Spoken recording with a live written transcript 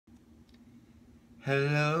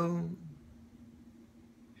Hello,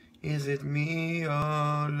 is it me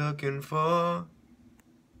you're looking for?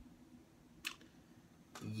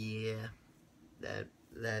 Yeah, that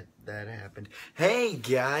happened. Hey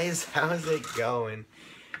guys, how's it going?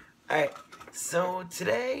 Alright, so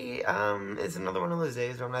today, is another one of those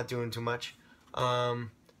days where I'm not doing too much.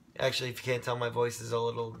 Actually, if you can't tell, my voice is a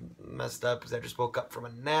little messed up because I just woke up from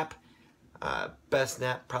a nap. Best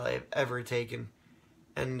nap probably I've ever taken.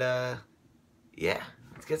 And, yeah,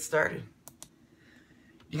 let's get started.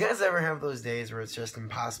 You guys ever have those days where it's just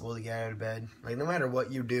impossible to get out of bed? Like, no matter what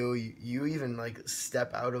you do, you even, like,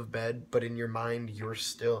 step out of bed, but in your mind, you're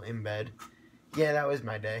still in bed. Yeah, that was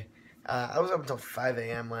my day. I was up until 5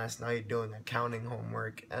 a.m. last night doing accounting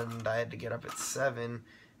homework, and I had to get up at 7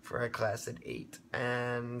 for a class at 8.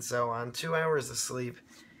 And so on 2 hours of sleep,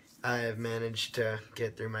 I have managed to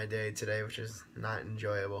get through my day today, which is not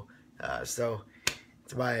enjoyable. So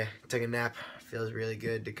that's why I took a nap. Feels really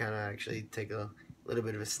good to kind of actually take a little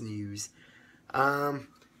bit of a snooze.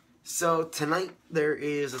 So tonight there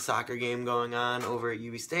is a soccer game going on over at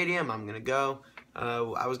UB Stadium. I'm gonna go.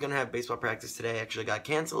 I was gonna have baseball practice today, actually got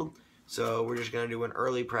canceled, so we're just gonna do an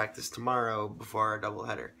early practice tomorrow before our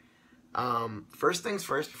doubleheader. First things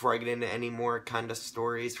first, before I get into any more kind of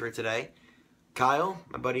stories for today, Kyle,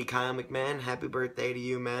 my buddy Kyle McMahon, happy birthday to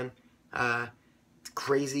you, man. It's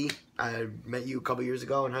crazy. I met you a couple years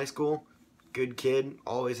ago in high school. Good kid,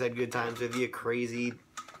 always had good times with you, crazy,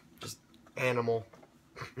 just animal.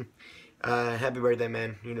 Happy birthday,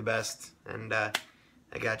 man, you're the best, and I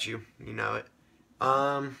got you, you know it.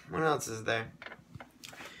 What else is there?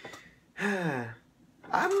 I'm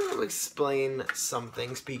going to explain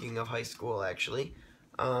something, speaking of high school, actually.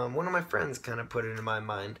 One of my friends kind of put it in my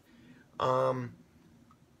mind. Not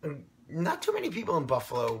too many people in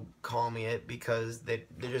Buffalo call me it because they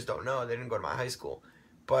just don't know, they didn't go to my high school.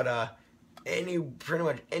 But, pretty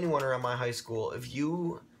much anyone around my high school, if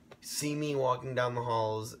you see me walking down the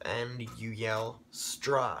halls and you yell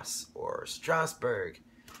Strauss or Strasburg,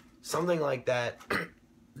 something like that,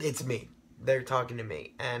 it's me. They're talking to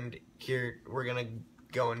me. And here, we're gonna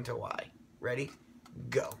go into why. Ready?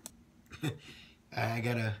 Go. I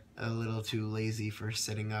got a little too lazy for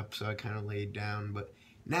sitting up, so I kind of laid down, but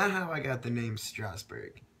now how I got the name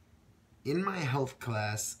Strasburg. In my health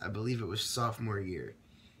class, I believe it was sophomore year,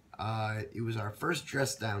 it was our first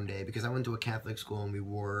dress down day because I went to a Catholic school and we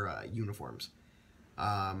wore uniforms.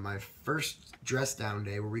 My first dress down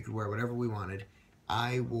day where we could wear whatever we wanted,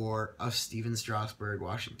 I wore a Stephen Strasburg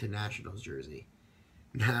Washington Nationals jersey.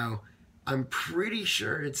 Now, I'm pretty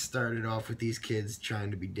sure it started off with these kids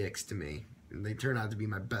trying to be dicks to me. And they turn out to be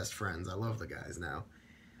my best friends. I love the guys now.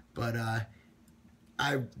 But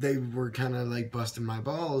they were kind of like busting my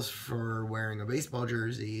balls for wearing a baseball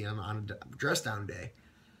jersey on a dress down day.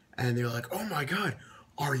 And they're like, oh my god,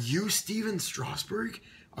 are you Stephen Strasburg?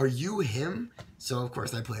 Are you him? So, of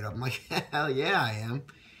course, I played up. I'm like, hell yeah, I am.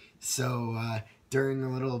 So, during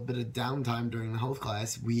a little bit of downtime during the health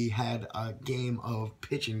class, we had a game of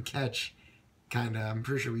pitch and catch. Kind of, I'm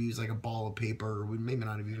pretty sure we used like a ball of paper. We maybe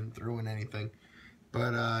not have even threw in anything.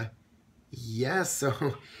 But, yeah, so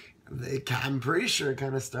I'm pretty sure it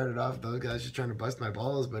kind of started off those guys just trying to bust my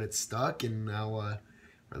balls, but it stuck. And now,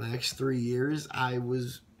 for the next 3 years, I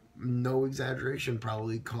was, no exaggeration,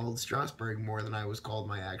 probably called Strasburg more than I was called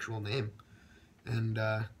my actual name. And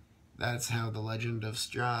that's how the legend of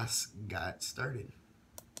Strauss got started.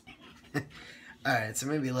 Alright, so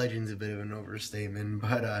maybe legend's a bit of an overstatement,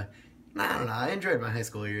 but I don't know, I enjoyed my high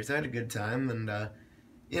school years. I had a good time, and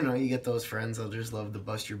you know, you get those friends that'll just love to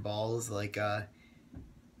bust your balls, like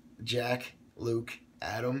Jack, Luke,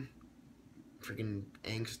 Adam, freaking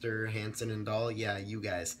Angster, Hanson, and Dahl. Yeah, you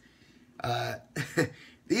guys.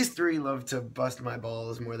 These three love to bust my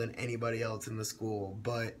balls more than anybody else in the school,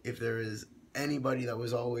 but if there is anybody that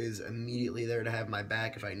was always immediately there to have my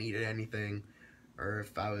back if I needed anything, or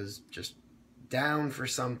if I was just down for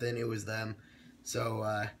something, it was them.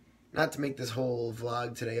 So, not to make this whole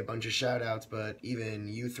vlog today a bunch of shout-outs, but even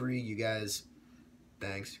you three, you guys,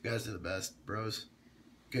 thanks. You guys are the best, bros.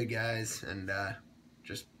 Good guys, and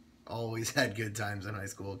just always had good times in high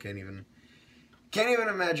school. Can't even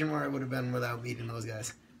imagine where I would have been without meeting those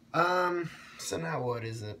guys. So now what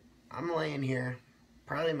is it? I'm laying here.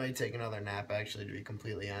 Probably might take another nap, actually, to be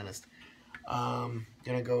completely honest.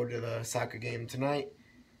 Gonna go to the soccer game tonight.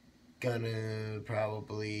 Gonna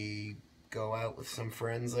probably go out with some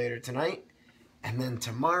friends later tonight. And then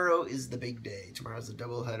tomorrow is the big day. Tomorrow's the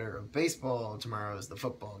doubleheader of baseball. Tomorrow is the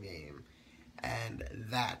football game. And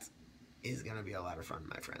that is gonna be a lot of fun,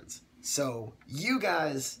 my friends. So, you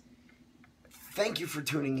guys, thank you for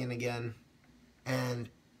tuning in again. And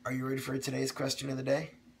Are you ready for today's question of the day?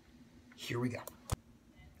 Here we go.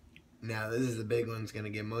 Now, this is the big one. It's going to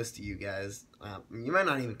get most of you guys. You might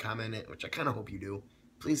not even comment it, which I kind of hope you do.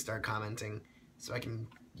 Please start commenting so I can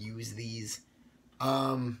use these.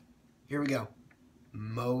 Here we go.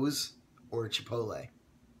 Moe's or Chipotle?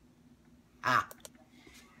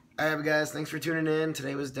 Alright, guys. Thanks for tuning in.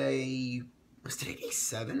 Today was day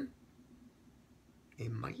 7?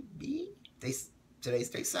 It might be. Today's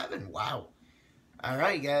day 7. Wow.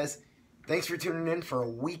 Alright, guys. Thanks for tuning in for a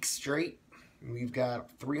week straight. We've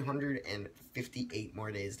got 358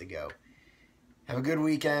 more days to go. Have a good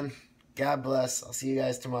weekend. God bless. I'll see you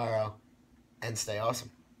guys tomorrow. And stay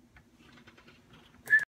awesome.